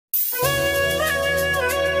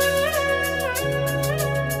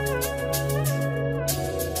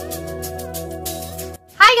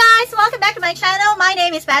welcome back to my channel. My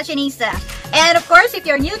name is Fatshienista. And of course, if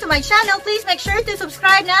you're new to my channel, please make sure to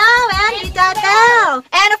subscribe now and hit that bell.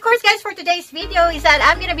 And of course, guys, for today's video is that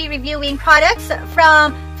I'm going to be reviewing products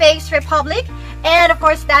from Face Republic. And of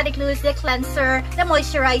course, that includes the cleanser, the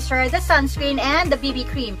moisturizer, the sunscreen, and the BB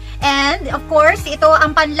cream. And of course, ito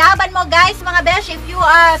ang panlaban mo, guys, mga besh, if you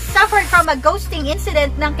suffered from a ghosting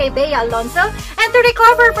incident ng kay Bea Alonzo. And to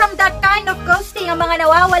recover from that kind of ghosting, ang mga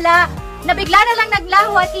nawawala, na bigla na lang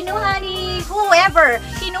naglaho at kinuha ni whoever,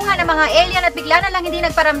 kinuha ng mga alien at bigla na lang hindi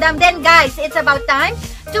nagparamdam. Then guys, it's about time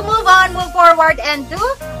to move on, move forward, and do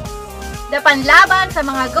the panlaban sa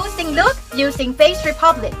mga ghosting look using Face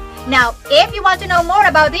Republic. Now, if you want to know more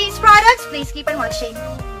about these products, please keep on watching.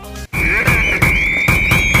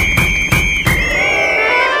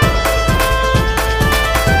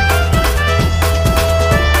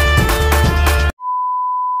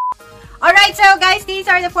 Alright, so guys, these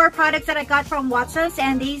are the 4 products that I got from Watsons,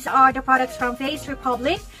 and these are the products from Face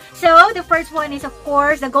Republic. So, the first one is, of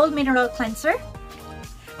course, the Gold Mineral Cleanser.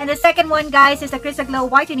 And the second one, guys, is the Crystal Glow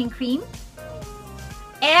Whitening Cream.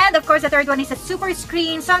 And, of course, the third one is the Super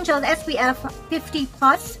Screen Sun Gel SPF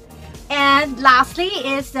 50+. And lastly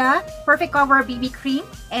is the Perfect Cover BB Cream.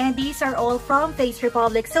 And these are all from Face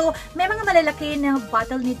Republic. So, may mga malalaki na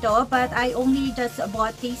bottle nito, but I only just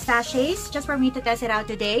bought these sachets just for me to test it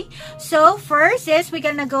out today. So, first is we're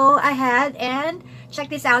gonna go ahead and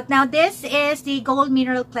check this out. Now, this is the Gold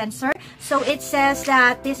Mineral Cleanser. So, it says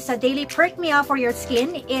that this is a daily perk-me-up for your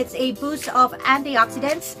skin. It's a boost of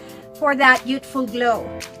antioxidants for that youthful glow.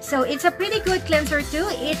 So it's a pretty good cleanser too.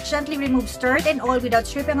 It gently removes dirt and all without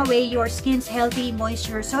stripping away your skin's healthy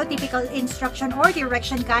moisture. So typical instruction or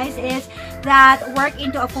direction, guys, is that work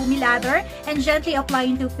into a foamy lather and gently apply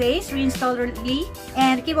into face, reinstall early,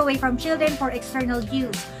 and keep away from children for external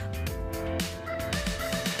use.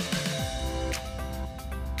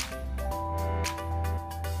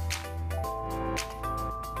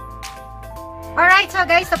 Alright, so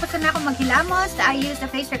guys, tapos na akong maghilamos. I use the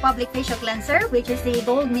Face Republic Facial Cleanser, which is the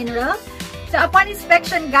Gold Mineral. So upon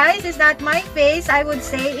inspection, guys, is that my face, I would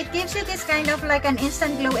say, it gives you this kind of like an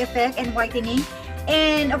instant glow effect and whitening.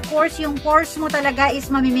 And of course, yung pores mo talaga is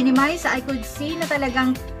mami-minimize. I could see na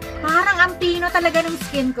talagang parang ang pino talaga ng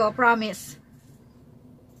skin ko, promise.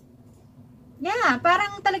 Yeah,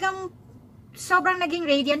 parang talagang sobrang naging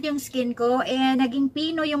radiant yung skin ko and naging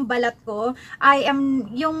pino yung balat ko.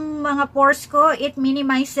 Yung mga pores ko, it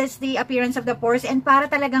minimizes the appearance of the pores and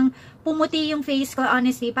para talagang pumuti yung face ko,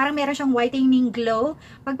 honestly. Parang meron siyang whitening glow.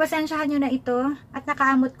 Pagpasensyahan nyo na ito at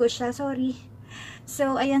nakaamot ko siya, sorry.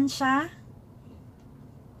 So, ayan siya.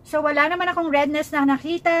 So, wala naman akong redness na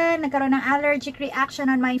nakita. Nagkaroon ng allergic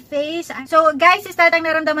reaction on my face. So, guys, is that ang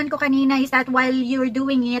naramdaman ko kanina is that while you're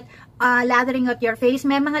doing it, lathering out your face,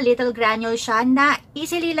 may mga little granules siya na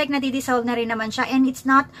easily like nadidissolve na rin naman siya, and it's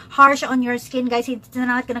not harsh on your skin, guys. It's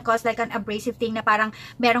not gonna cause like an abrasive thing na parang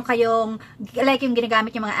meron kayong like yung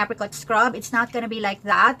ginagamit yung mga apricot scrub. It's not gonna be like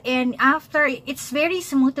that. And after, it's very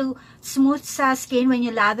smooth sa skin when you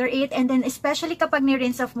lather it, and then especially kapag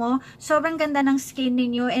ni-rinse off mo, sobrang ganda ng skin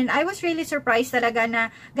ninyo. And I was really surprised talaga na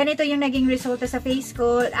ganito yung naging resulta sa face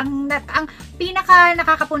ko. Ang pinaka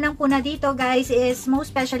nakakapunang-puna dito, guys, is most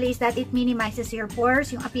especially is that it minimizes your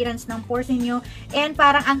pores, yung appearance ng pores ninyo, and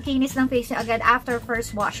parang ang kinis ng face nyo agad after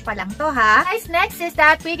first wash pa lang to, ha? Guys, next is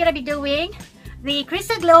that we're gonna be doing the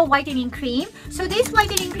Crystal Glow Whitening Cream. So this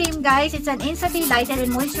whitening cream, guys, it's an instantly lighten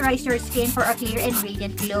and moisturize your skin for a clear and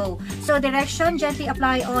radiant glow. So direction, gently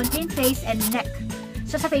apply on thin face and neck.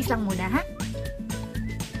 So sa face lang muna, ha?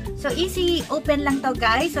 So easy open lang to,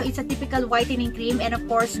 guys. So it's a typical whitening cream and of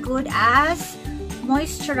course good as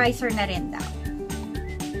moisturizer na rin daw.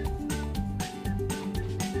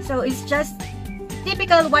 So it's just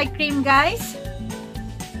typical white cream, guys.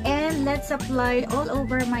 And let's apply all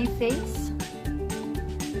over my face.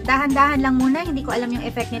 Dahan-dahan lang muna. Hindi ko alam yung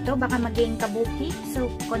effect nito. Baka maging kabuki.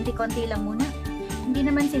 So, konti-konti lang muna. Hindi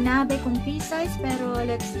naman sinabi kung precise, pero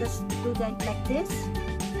let's just do that like this.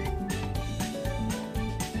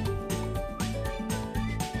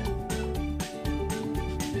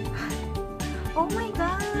 Oh my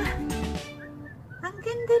God! Ang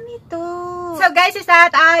ganda nito! So guys, is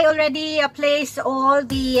that I already placed all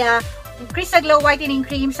the Crystal Glow Whitening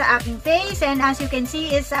Cream sa aking face, and as you can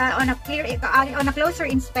see is on a closer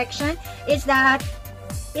inspection is that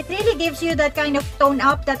it really gives you that kind of tone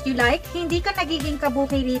up that you like. Hindi ka nagiging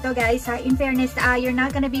kabuki dito, guys, ha? In fairness, you're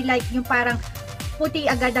not gonna be like yung parang puti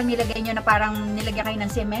agad ang nilagay nyo na parang nilagay kayo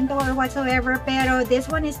ng cemento or whatsoever. Pero this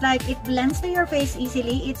one is like it blends to your face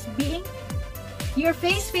easily. It's being Your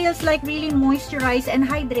face feels like really moisturized and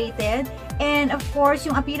hydrated, And of course,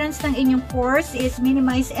 yung appearance ng inyong pores is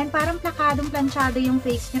minimized and parang planchado yung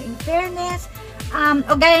face nyo in fairness.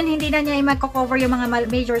 O ganyan, hindi na niya mag-cover yung mga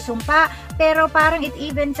major sumpa, pero parang it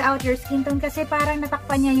evens out your skin tone kasi parang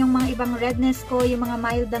natakpan niya yung mga ibang redness ko, yung mga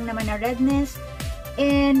mild lang naman na redness.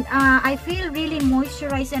 And I feel really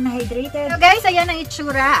moisturized and hydrated. So guys, ayan ang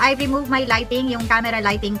itsura. I removed my lighting, yung camera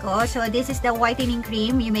lighting ko. So this is the whitening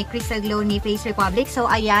cream. You may Crystal Glow ni Face Republic. So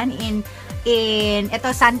ayan, ito,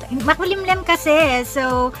 makulimlim kasi.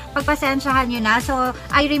 So pagpasensyahan nyo na. So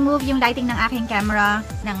I removed yung lighting ng aking camera,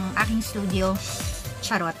 ng aking studio.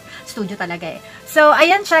 Charot. Studio talaga eh. So,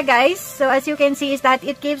 ayan siya guys. So, as you can see is that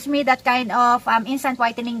it gives me that kind of instant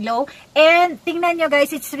whitening glow. And, tingnan nyo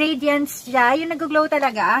guys, it's radiant siya. Yung nag-glow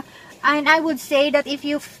talaga. And I would say that if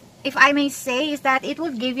I may say, is that it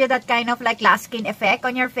would give you that kind of like glass skin effect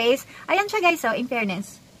on your face. Ayan siya guys, so, in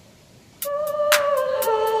fairness.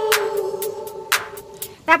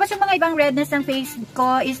 Tapos, yung mga ibang redness ng face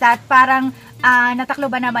ko is that parang nataklo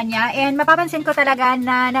ba naman niya. And mapapansin ko talaga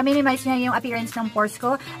na na-minimize niya yung appearance ng pores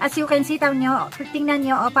ko. As you can see, tingnan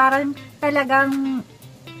nyo, parang talagang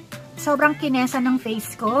sobrang kinesa ng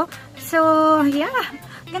face ko. So, yeah.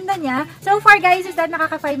 Ganda niya. So far guys, is that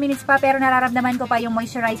nakaka 5 minutes pa pero nararamdaman ko pa yung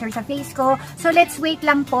moisturizer sa face ko. So let's wait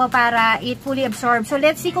lang po para it fully absorb. So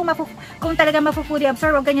let's see kung talaga mafu-fully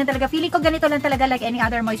absorb o ganyan talaga. Feeling ko ganito lang talaga like any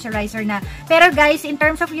other moisturizer na. Pero guys, in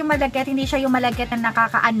terms of yung malagkit, hindi siya yung malagkit na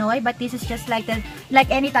nakaka-annoy, but this is just like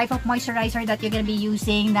any type of moisturizer that you're gonna be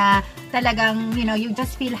using na talagang, you know, you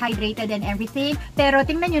just feel hydrated and everything. Pero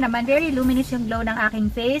tingnan nyo naman, very luminous yung glow ng aking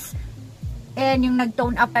face. And yung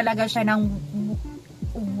nag-tone up talaga siya ng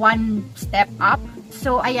one step up.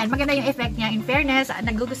 So, ayan, maganda yung effect niya. In fairness,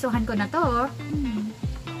 nagugustuhan ko na to.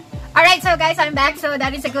 Alright, so guys, I'm back. So,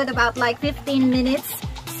 that is a good about like 15 minutes.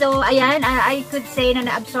 So, ayan, I could say na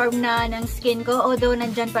na-absorb na ng skin ko. Although,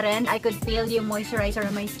 nandyan pa rin, I could feel yung moisturizer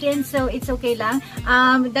on my skin. So, it's okay lang.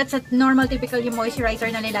 That's a normal, typical yung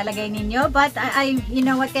moisturizer na nilalagay ninyo. But, you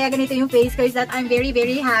know what, kaya ganito yung face ko is that I'm very,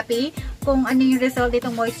 very happy kung ano yung result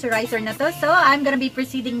itong moisturizer na to. So, I'm gonna be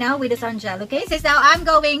proceeding now with the sun gel, okay? So, now I'm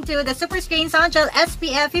going to the Super Screen Sun Gel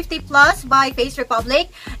SPF 50 Plus by Face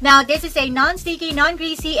Republic. Now, this is a non-sticky,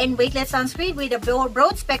 non-greasy, and weightless sunscreen with a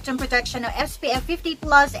broad spectrum protection of SPF 50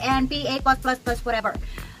 Plus and PA+++, whatever.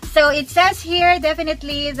 So, it says here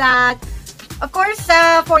definitely that, of course,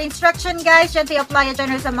 for instruction guys, gently apply a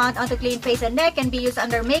generous amount onto clean face and neck, can be used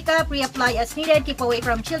under makeup, reapply as needed, keep away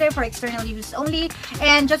from children for external use only.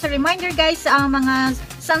 And just a reminder guys, mga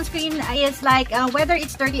sunscreen is like, whether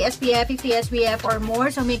it's 30 SPF, 50 SPF or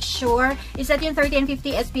more, so make sure is that yung 30 and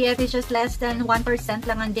 50 SPF is just less than 1%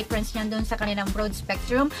 lang ang difference niyan dun sa kanilang broad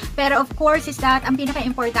spectrum. Pero of course is that, ang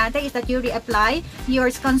pinaka-importante is that you reapply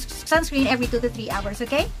your sunscreen every 2 to 3 hours,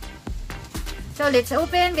 okay? So, let's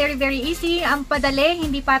open. Very, very easy. Ang padali,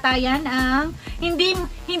 hindi patayan.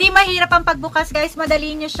 Hindi mahirap ang pagbukas, guys.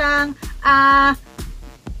 Madali nyo siyang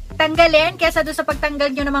tanggalin kesa doon sa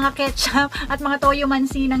pagtanggal nyo ng mga ketchup at mga toyo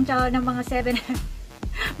mansi ng mga 7.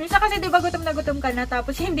 Minsan kasi, diba, gutom na gutom ka na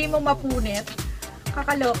tapos hindi mo mapunit.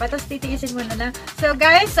 Kakaloka. Tapos titiisin mo na lang. So,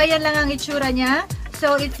 guys, ayan lang ang itsura niya.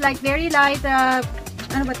 So, it's like very light.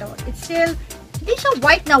 Ano ba to? It's still, hindi siya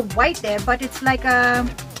white na white eh. But it's like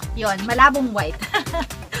yon, malabong white.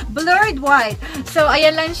 Blurred white. So,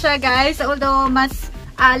 ayan lang siya guys. Although, mas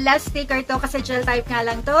less thicker to kasi gel type nga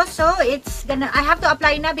lang to. So, I have to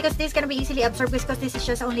apply na because this is gonna be easily absorbed because this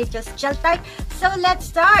is only gel type. So,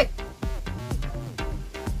 let's start.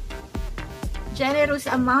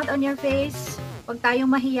 Generous amount on your face. Huwag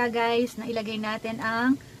tayong mahiya guys na ilagay natin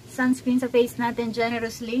ang sunscreen sa face natin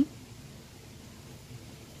generously.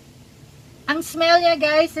 Ang smell niya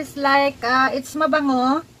guys is like, it's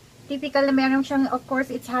mabango. Typical na meron siyang, of course,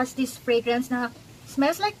 it has this fragrance na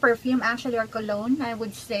smells like perfume actually or cologne, I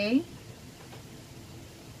would say.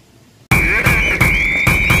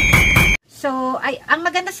 So, ang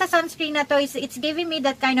maganda sa sunscreen na to is it's giving me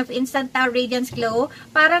that kind of instant radiance glow.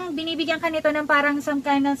 Parang binibigyan ka nito ng parang some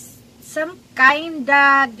kind of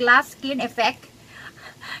glass skin effect.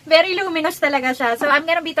 Very luminous talaga siya. So, I'm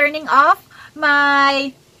gonna be turning off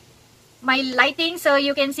my lighting so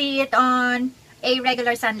you can see it on a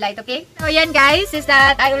regular sunlight, okay? So, ayan guys, is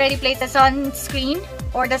that I already placed the sunscreen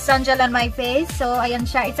or the sun gel on my face. So, ayan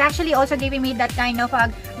siya. It's actually also giving me that kind of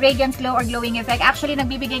radiance glow or glowing effect. Actually,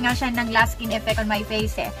 nagbibigay nga siya ng glass skin effect on my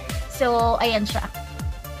face eh. So, ayan siya.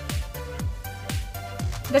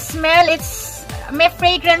 The smell, may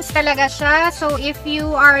fragrance talaga siya. So, if you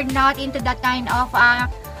are not into that kind of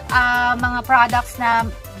mga products na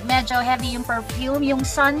medyo heavy yung perfume, yung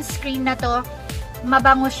sunscreen na to,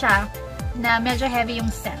 mabango siya na medyo heavy yung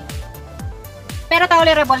scent. Pero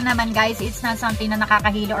tolerable naman guys. It's not something na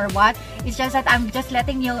nakakahilo or what. It's just that I'm just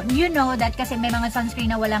letting you know that kasi may mga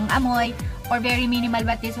sunscreen na walang amoy or very minimal,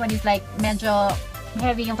 but this one is like medyo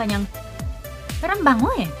heavy yung kanyang, parang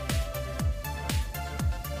bango eh.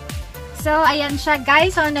 So, ayan siya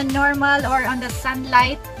guys, on the normal or on the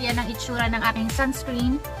sunlight. Yan ang itsura ng aking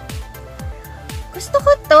sunscreen. Gusto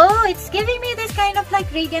ko to. It's giving me this kind of like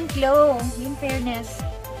radiant glow, in fairness.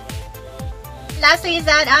 Lastly is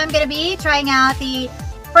that I'm gonna be trying out the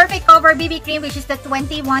Perfect Cover BB Cream, which is the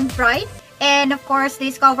 21 Bright. And of course,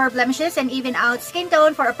 this cover blemishes and even out skin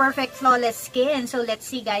tone for a perfect flawless skin. So let's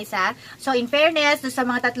see guys ha. So in fairness, sa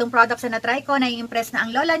mga tatlong products na na-try ko, na-impress na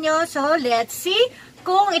ang lola nyo. So let's see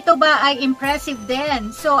kung ito ba ay impressive din.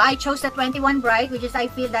 So I chose the 21 Bright, which is I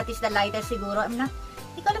feel that is the lightest siguro. Hindi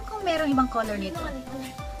ko alam kung merong ibang color nito.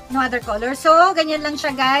 No other color. So ganyan lang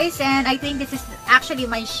siya guys. And I think this is actually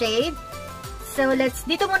my shade. So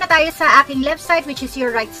dito muna tayo sa aking left side, which is your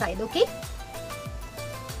right side. Okay?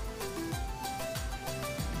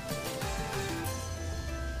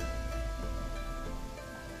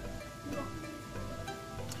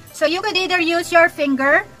 So, you could either use your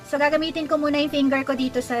finger. So, gagamitin ko muna yung finger ko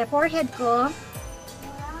dito sa forehead ko.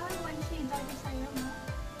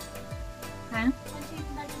 Huh?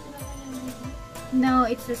 No,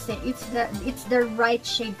 it's the same. It's the right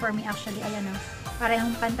shade for me actually. Ayan o.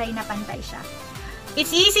 Parehong pantay na pantay siya.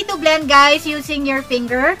 It's easy to blend guys using your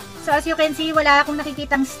finger. So, as you can see, wala akong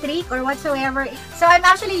nakikitang streak or whatsoever. So, I'm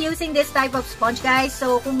actually using this type of sponge guys.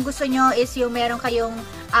 So, kung gusto nyo is yung meron kayong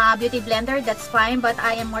beauty blender, that's fine. But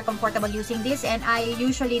I am more comfortable using this. And I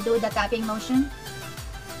usually do the tapping motion.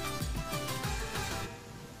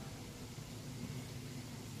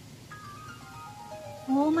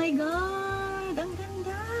 Oh my God! Ang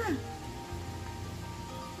ganda!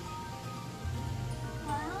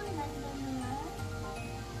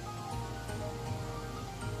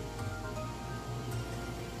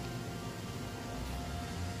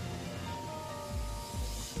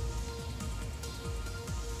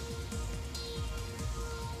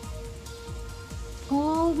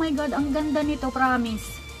 Oh my God, ang ganda nito, promise.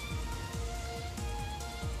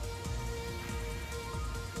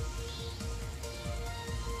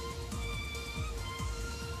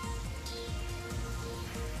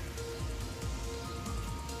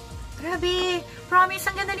 Grabe, promise,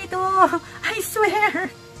 ang ganda nito. I swear.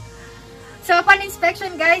 So, upon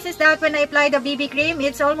inspection guys, is that when I apply the BB cream,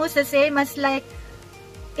 it's almost the same as like,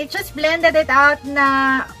 it just blended it out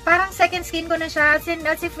na parang second skin ko na siya,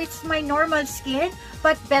 as if it's my normal skin,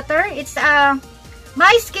 but better. It's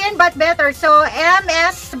my skin, but better. So,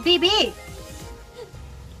 MSBB.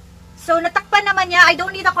 So, natakpan naman niya. I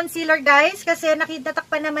don't need a concealer, guys, kasi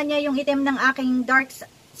natakpan naman niya yung itim ng aking dark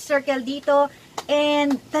circle dito.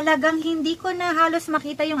 And talagang hindi ko na halos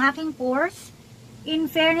makita yung aking pores. In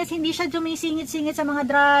fairness, hindi siya dumisingit-singit sa mga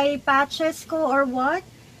dry patches ko or what.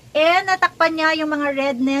 And natakpan niya yung mga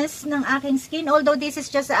redness ng aking skin. Although this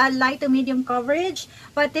is just a light to medium coverage.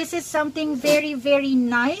 But this is something very, very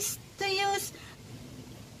nice to use.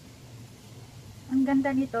 Ang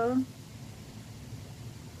ganda nito.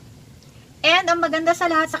 And ang maganda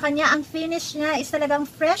sa lahat sa kanya, ang finish niya is talagang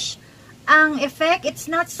fresh. Ang effect,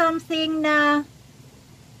 it's not something na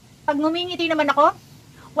pag ngumingiti naman ako,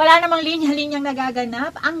 wala namang linya-linyang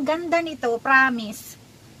nagaganap. Ang ganda nito, promise.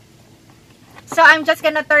 So, I'm just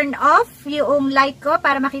gonna turn off yung light ko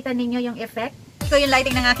para makita ninyo yung effect. Ito yung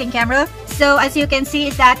lighting ng aking camera. So, as you can see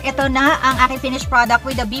is that ito na ang aking finished product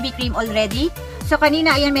with the BB cream already. So,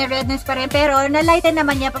 kanina, ayan, may redness pa rin. Pero, na-lighten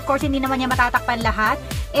naman niya. Of course, hindi naman niya matatakpan lahat.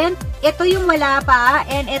 And, ito yung wala pa.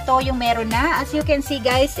 And, ito yung meron na. As you can see,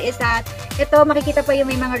 guys, is that ito, makikita pa yung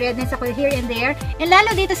may mga redness ako here and there. And,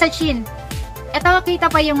 lalo dito sa chin. Ito, kita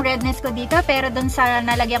pa yung redness ko dito. Pero, dun sa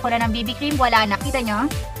nalagyan ko na ng BB cream, wala na. Kita nyo?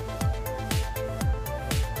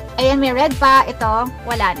 Ayan, may red pa. Ito,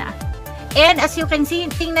 wala na. And as you can see,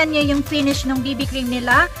 tingnan nyo yung finish ng BB cream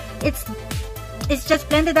nila. It's just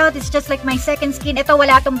blended out. It's just like my second skin. Ito,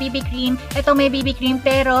 wala tong BB cream. Ito, may BB cream.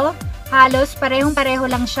 Pero, halos parehong-pareho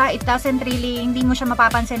lang siya. It doesn't really, hindi mo siya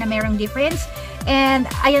mapapansin na mayroong difference. And,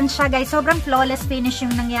 ayan siya, guys. Sobrang flawless finish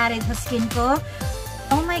yung nangyari sa skin ko.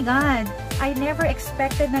 Oh my God. I never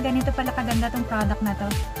expected na ganito pala kaganda tong product na to.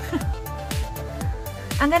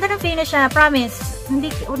 Ang ganda ng finish niya, promise.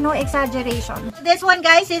 Hindi, no exaggeration. This one,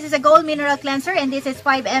 guys, this is a gold mineral cleanser and this is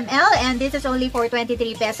 5 ml and this is only for 23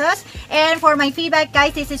 pesos. And for my feedback,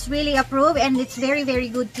 guys, this is really approved and it's very, very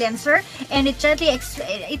good cleanser. And it gently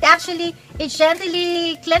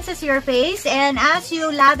cleanses your face. And as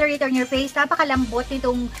you lather it on your face, napakalambot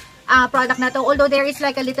nitong product na to. Although there is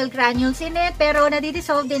like a little granules in it, pero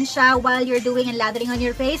nadidissolve din siya while you're doing and lathering on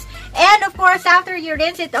your face. And of course, after you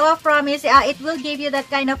rinse it off, promise, it will give you that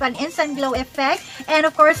kind of an instant glow effect. And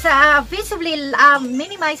of course, visibly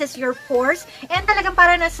minimizes your pores. And talagang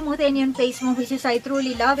para na smoothen yung face mo, which is I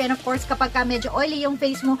truly love. And of course, kapag ka medyo oily yung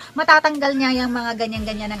face mo, matatanggal niya yung mga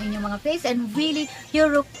ganyan-ganyan ng inyong mga face. And really, you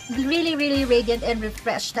look really, really radiant and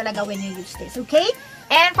refreshed talaga when you use this. Okay?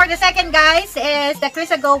 And for the second, guys, is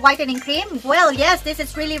the Go Whitening Cream. Well, yes, this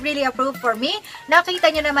is really, really approved for me.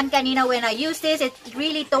 Nakita nyo naman kanina when I used this, it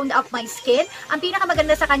really toned up my skin. Ang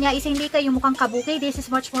pinakamaganda sa kanya is hindi kayo mukhang kabuki. This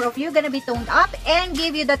is much more of you gonna be toned up and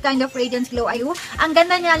give you that kind of radiance glow. Ayu, ang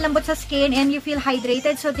ganda niya, lambot sa skin and you feel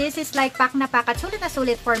hydrated. So this is like pack na pack at sulit na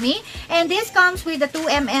sulit for me. And this comes with the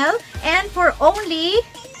 2 ml and for only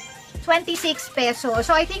 26 pesos.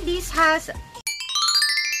 So I think this has...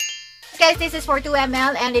 Guys, this is for 2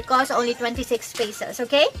 ml and it costs only 26 pesos,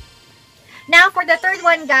 okay? Now, for the third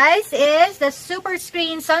one, guys, is the Super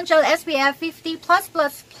Screen Sun Gel SPF 50+++.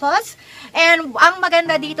 And ang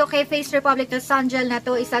maganda dito kay Face Republic na sun gel na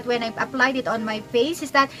to is that when I applied it on my face,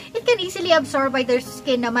 is that it can easily absorb by their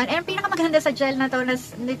skin naman. And pinakamaganda sa gel na to,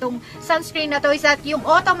 nitong sunscreen na to, is that yung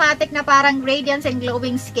automatic na parang radiance and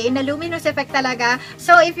glowing skin, na luminous effect talaga.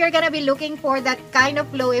 So, if you're gonna be looking for that kind of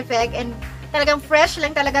glow effect and talagang fresh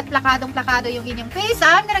lang talaga at plakadong-plakado yung inyong face,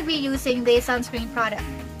 I'm gonna be using this sunscreen product.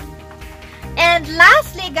 And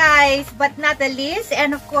lastly, guys, but not the least,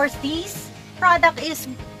 and of course, this product is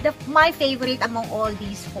my favorite among all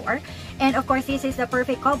these four. And of course, this is the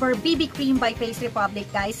Perfect Cover BB Cream by Face Republic,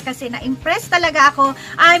 guys. Kasi na-impress talaga ako.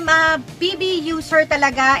 I'm a BB user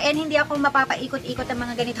talaga and hindi ako mapapaikot-ikot ng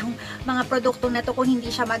mga ganitong mga produkto na to kung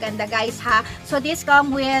hindi siya maganda, guys, ha. So this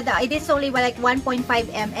come with, this is only like 1.5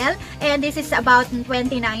 ml and this is about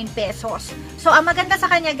 29 pesos. So ang maganda sa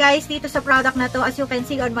kanya, guys, dito sa product na to, as you can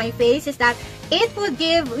see on my face, is that it will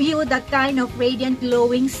give you that kind of radiant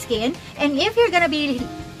glowing skin. And if you're gonna be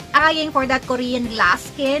eyeing for that Korean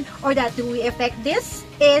glass skin or that dewy effect, this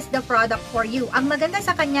is the product for you. Ang maganda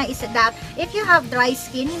sa kanya is that if you have dry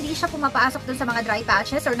skin, hindi siya pumapasok dun sa mga dry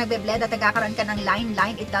patches or nagbe-bled at nagkakaroon ka ng line.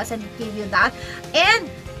 It doesn't give you that.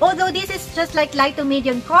 And although this is just like light to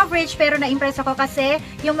medium coverage, pero na-impress ako kasi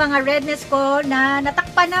yung mga redness ko na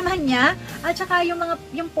natakpan naman niya, at saka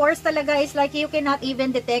yung pores talaga is like you cannot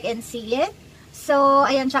even detect and see it. So,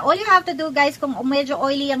 ayan siya. All you have to do, guys, kung medyo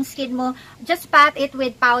oily ang skin mo, just pat it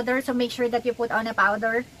with powder. So, make sure that you put on a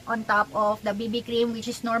powder on top of the BB cream, which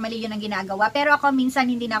is normally yun ang ginagawa. Pero ako, minsan,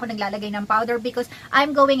 hindi na ako naglalagay ng powder because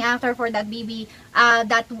I'm going after for that BB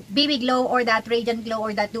glow or that radiant glow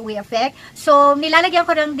or that dewy effect. So, nilalagyan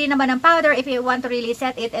ko lang din naman ng powder if you want to really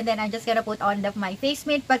set it, and then I'm just gonna put on my face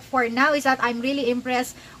mist. But for now, is that I'm really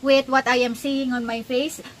impressed with what I am seeing on my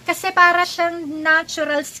face. Kasi para siyang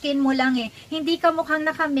natural skin mo lang eh. Hindi ka mukhang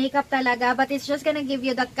naka-makeup talaga, but it's just gonna give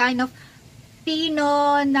you that kind of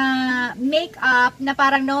Pino na makeup, na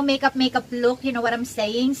parang no makeup look, you know what I'm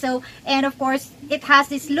saying? So, and of course, it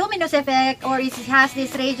has this luminous effect or it has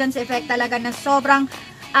this radiance effect talaga na sobrang,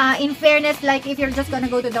 in fairness, like if you're just gonna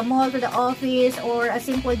go to the mall, to the office, or a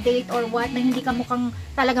simple date or what, na hindi ka mukhang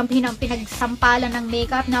talagang pinagsampalan ng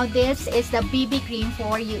makeup. Now, this is the BB cream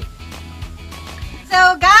for you. So,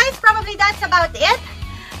 guys, probably that's about it.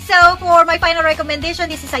 So, for my final recommendation,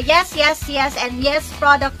 this is a yes, yes, yes, and yes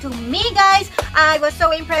product to me, guys. I was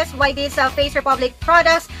so impressed by these Face Republic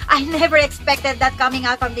products. I never expected that coming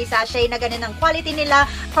out from this sachet na ganun ang quality nila,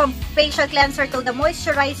 from facial cleanser to the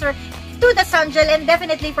moisturizer to the sun gel, and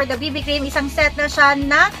definitely for the BB cream, isang set na siya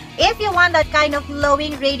na if you want that kind of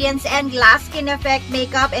glowing radiance and glass skin effect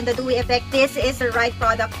makeup and the dewy effect, this is the right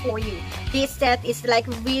product for you. This set is like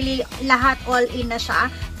really lahat all in na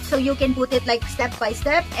siya. So you can put it like step by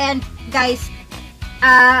step. And guys,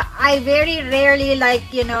 I very rarely like,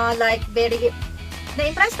 you know, like very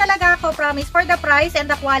na-impress talaga ako, promise, for the price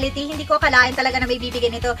and the quality. Hindi ko kalain talaga na may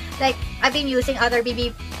bibigyan nito. Like, I've been using other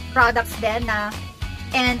BB products din na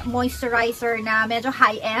and moisturizer na medyo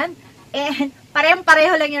high-end. And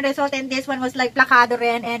parehong-pareho lang yung result, and this one was like plakado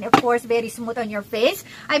rin, and of course very smooth on your face.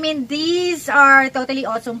 I mean, these are totally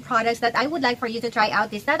awesome products that I would like for you to try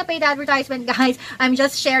out. It's not a paid advertisement, guys. I'm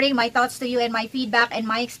just sharing my thoughts to you and my feedback and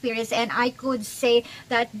my experience, and I could say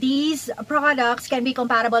that these products can be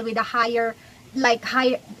comparable with the higher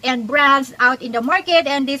high-end brands out in the market,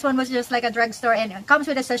 and this one was just like a drugstore and it comes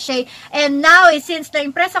with a sachet. And now, since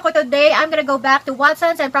na-impress ako today, I'm gonna go back to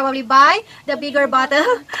Watson's and probably buy the bigger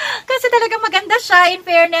bottle kasi talagang maganda siya, in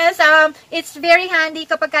fairness. It's very handy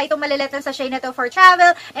kapag itong malilit na sachet na to for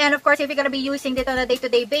travel, and of course, if you're gonna be using it on a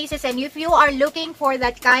day-to-day basis, and if you are looking for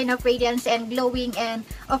that kind of radiance and glowing, and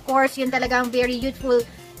of course, yun talagang very youthful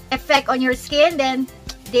effect on your skin, then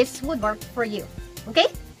this would work for you. Okay?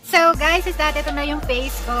 So guys, is that ito na yung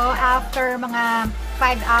face ko after mga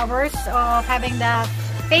 5 hours of having the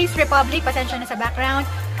Face Republic. Pasensya na sa background.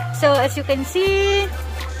 So as you can see,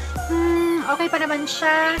 okay pa naman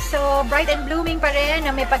siya. So bright and blooming pa rin,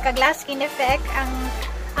 na may pagka-glass skin effect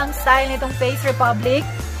ang style nitong Face Republic.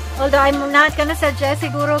 Although I'm not gonna suggest,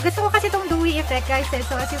 siguro gusto ko kasi itong dewy effect guys.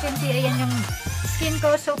 So as you can see, ayan yung skin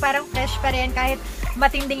ko. So parang fresh pa rin kahit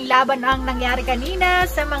matinding laban ang nangyari kanina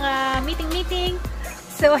sa mga meeting.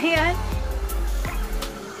 So, ayan.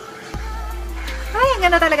 Ay, ang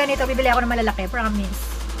ganda talaga nito. Bibili ako ng malalaki. Promise.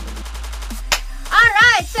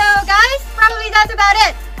 Alright. So, guys, probably that's about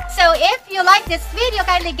it. So, if you like this video,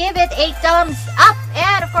 kindly give it a thumbs up.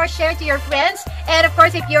 And, of course, share to your friends. And, of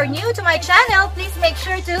course, if you're new to my channel, please make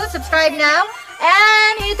sure to subscribe now.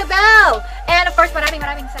 And hit the bell. And of course, maraming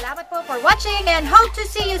salamat po for watching and hope to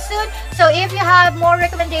see you soon. So if you have more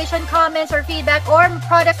recommendation, comments, or feedback or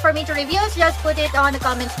products for me to review, just put it on the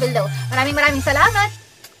comments below. Maraming salamat.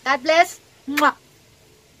 God bless. Mwah.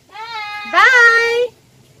 Bye.